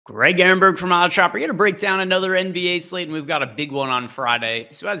Greg Ehrenberg from Odd Shop. We're going to break down another NBA slate, and we've got a big one on Friday.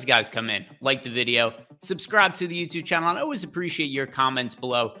 So as you guys come in, like the video, subscribe to the YouTube channel. And I always appreciate your comments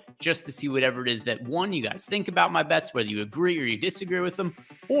below just to see whatever it is that, one, you guys think about my bets, whether you agree or you disagree with them,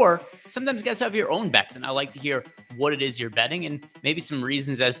 or sometimes you guys have your own bets, and I like to hear what it is you're betting and maybe some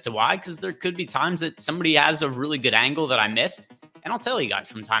reasons as to why, because there could be times that somebody has a really good angle that I missed. And I'll tell you guys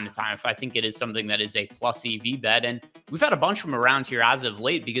from time to time if I think it is something that is a plus EV bet. And we've had a bunch from around here as of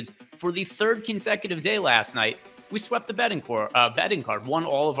late because for the third consecutive day last night, we swept the betting card, won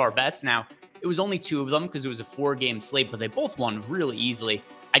all of our bets. Now, it was only two of them because it was a 4-game slate, but they both won really easily.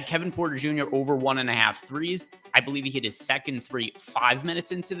 I had Kevin Porter Jr. over 1.5 threes. I believe he hit his second three 5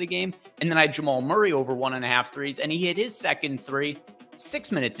 minutes into the game. And then I had Jamal Murray over 1.5 threes, and he hit his second three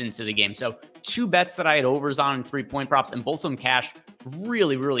 6 minutes into the game. So two bets that I had overs on in 3-point props, and both of them cashed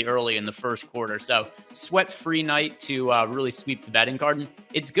really early in the first quarter. So sweat-free night to really sweep the betting card. And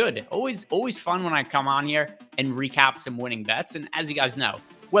it's good. Always fun when I come on here and recap some winning bets. And as you guys know,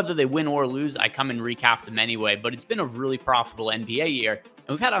 whether they win or lose, I come and recap them anyway. But it's been a really profitable NBA year. And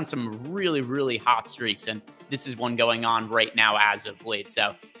we've had on some really hot streaks. And this is one going on right now as of late.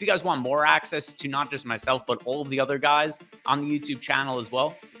 So if you guys want more access to not just myself, but all of the other guys on the YouTube channel as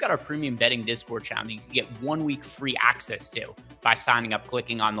well, we've got our premium betting Discord channel that you can get 1 week free access to by signing up,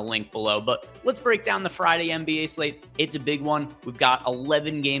 clicking on the link below. But let's break down the Friday NBA slate. It's a big one. We've got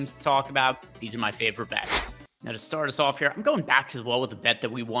 11 games to talk about. These are my favorite bets. Now, to start us off here, I'm going back to the well with a bet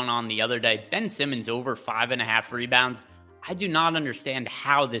that we won on the other day. Ben Simmons over 5.5 rebounds. I do not understand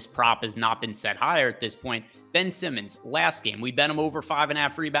how this prop has not been set higher at this point. Ben Simmons, last game, we bet him over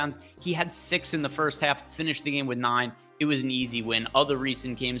 5.5 rebounds. He had 6 in the first half, finished the game with 9. It was an easy win. Other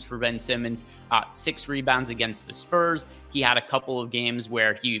recent games for Ben Simmons, 6 rebounds against the Spurs. He had a couple of games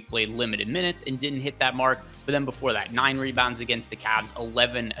where he played limited minutes and didn't hit that mark. But then before that, 9 rebounds against the Cavs,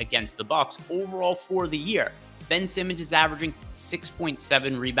 11 against the Bucks. Overall for the year, Ben Simmons is averaging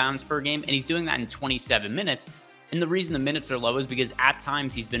 6.7 rebounds per game, and he's doing that in 27 minutes. And the reason the minutes are low is because at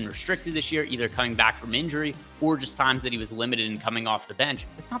times he's been restricted this year, either coming back from injury or just times that he was limited and coming off the bench.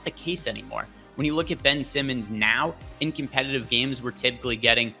 That's not the case anymore. When you look at Ben Simmons now, in competitive games, we're typically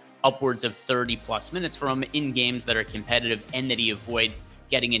getting upwards of 30+ minutes from him in games that are competitive and that he avoids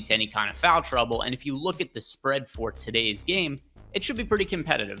getting into any kind of foul trouble. And if you look at the spread for today's game, it should be pretty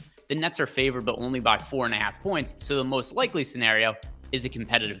competitive. The Nets are favored, but only by 4.5 points. So the most likely scenario is a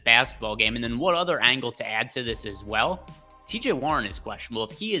competitive basketball game. And then what other angle to add to this as well? TJ Warren is questionable.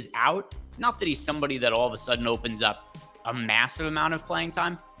 If he is out, not that he's somebody that all of a sudden opens up a massive amount of playing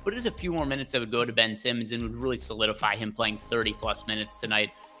time, but it is a few more minutes that would go to Ben Simmons and would really solidify him playing 30+ minutes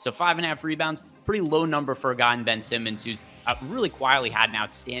tonight. So 5.5 rebounds, pretty low number for a guy in Ben Simmons who's really quietly had an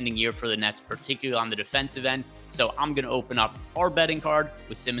outstanding year for the Nets, particularly on the defensive end. So I'm going to open up our betting card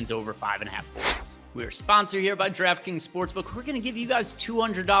with Simmons over 5.5 points. We're sponsored here by DraftKings Sportsbook. We're going to give you guys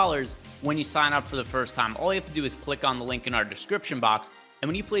 $200 when you sign up for the first time. All you have to do is click on the link in our description box. And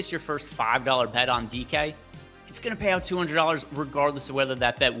when you place your first $5 bet on DK, it's going to pay out $200 regardless of whether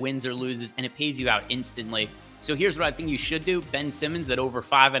that bet wins or loses, and it pays you out instantly. So here's what I think you should do. Ben Simmons, that over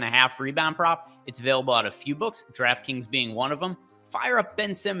 5.5 rebound prop, it's available at a few books, DraftKings being one of them. Fire up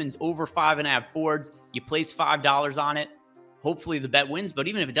Ben Simmons over 5.5 boards. You place $5 on it. Hopefully the bet wins, but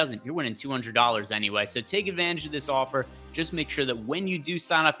even if it doesn't, you're winning $200 anyway. So take advantage of this offer. Just make sure that when you do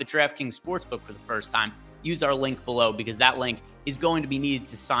sign up at DraftKings Sportsbook for the first time, use our link below because that link is going to be needed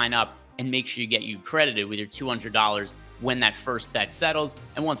to sign up and make sure you credited with your $200 when that first bet settles.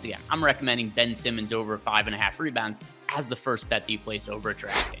 And once again, I'm recommending Ben Simmons over 5.5 rebounds as the first bet that you place over at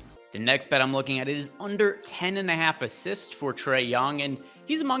DraftKings. The next bet I'm looking at is under 10.5 assists for Trae Young, and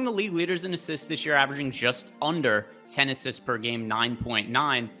he's among the league leaders in assists this year, averaging just under 10 assists per game,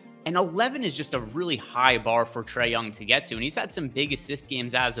 9.9. And 11 is just a really high bar for Trae Young to get to. And he's had some big assist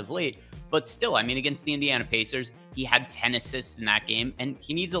games as of late. But still, I mean, against the Indiana Pacers, he had 10 assists in that game, and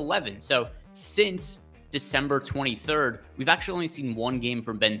he needs 11. So since December 23rd, we've actually only seen one game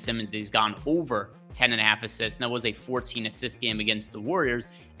from Ben Simmons that he's gone over 10.5 assists, and that was a 14 assist game against the Warriors.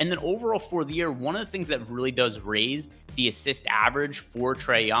 And then overall for the year, one of the things that really does raise the assist average for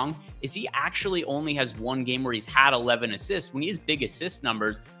Trae Young is he actually only has one game where he's had 11 assists. When he has big assist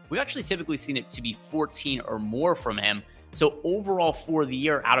numbers, we've actually typically seen it to be 14 or more from him. So overall for the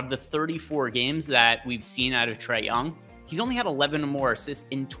year, out of the 34 games that we've seen out of Trae Young, he's only had 11 or more assists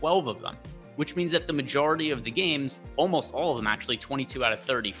in 12 of them, which means that the majority of the games, almost all of them actually, 22 out of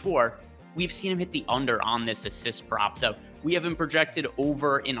 34, we've seen him hit the under on this assist prop. So we have him projected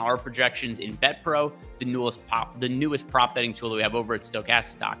over in our projections in BetPro, the newest prop betting tool that we have over at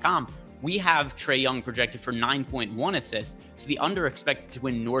Stokastic.com. we have Trae Young projected for 9.1 assists. So the under expected to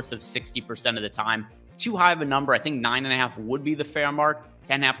win north of 60% of the time. Too high of a number. I think 9.5 would be the fair mark.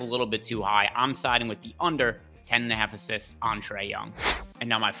 10.5 a little bit too high. I'm siding with the under 10.5 assists on Trae Young. And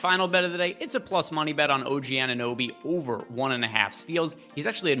now my final bet of the day, it's a plus money bet on OG Anunoby over 1.5 steals. He's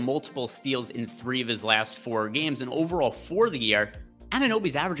actually had multiple steals in 3 of his last 4 games. And overall for the year,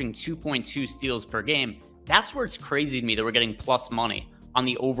 Anunoby's averaging 2.2 steals per game. That's where it's crazy to me that we're getting plus money on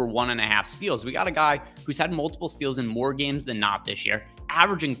the over 1.5 steals. We got a guy who's had multiple steals in more games than not this year,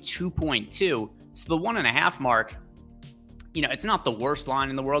 averaging 2.2. So the 1.5 mark, you know, it's not the worst line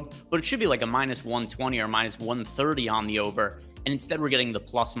in the world, but it should be like a minus 120 or minus 130 on the over. And instead, we're getting the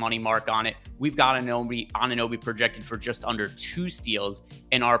plus money mark on it. We've got Anunoby projected for just under 2 steals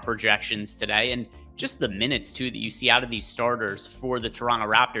in our projections today. And just the minutes, too, that you see out of these starters for the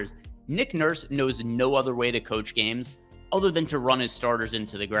Toronto Raptors. Nick Nurse knows no other way to coach games other than to run his starters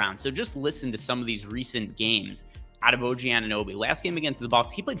into the ground. So just listen to some of these recent games out of OG Anunoby. Last game against the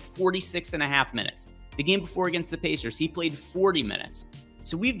Bucks, he played 46.5 minutes. The game before against the Pacers, he played 40 minutes.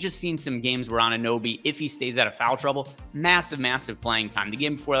 So we've just seen some games where Anunoby, if he stays out of foul trouble, massive playing time. The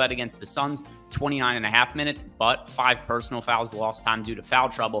game before that against the Suns, 29.5 minutes, but 5 personal fouls, lost time due to foul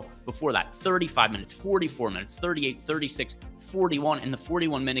trouble. Before that, 35 minutes, 44 minutes, 38, 36, 41. And the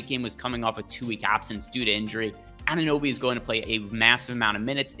 41-minute game was coming off a 2-week absence due to injury. Anunoby is going to play a massive amount of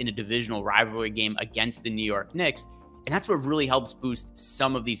minutes in a divisional rivalry game against the New York Knicks. And that's what really helps boost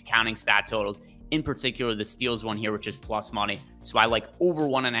some of these counting stat totals, in particular the steals one here, which is plus money. So I like over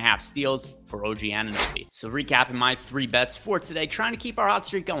 1.5 steals for OG Anunoby. So recapping my 3 bets for today, trying to keep our hot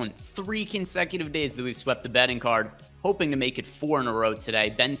streak going. 3 consecutive days that we've swept the betting card, hoping to make it 4 in a row today.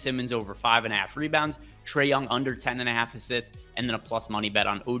 Ben Simmons over 5.5 rebounds, Trae Young under 10.5 assists, and then a plus money bet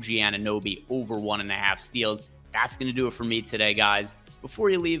on OG Anunoby over 1.5 steals. That's going to do it for me today, guys. Before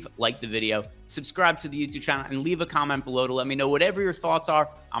you leave, like the video, subscribe to the YouTube channel, and leave a comment below to let me know whatever your thoughts are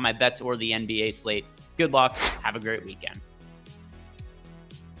on my bets or the NBA slate. Good luck. Have a great weekend.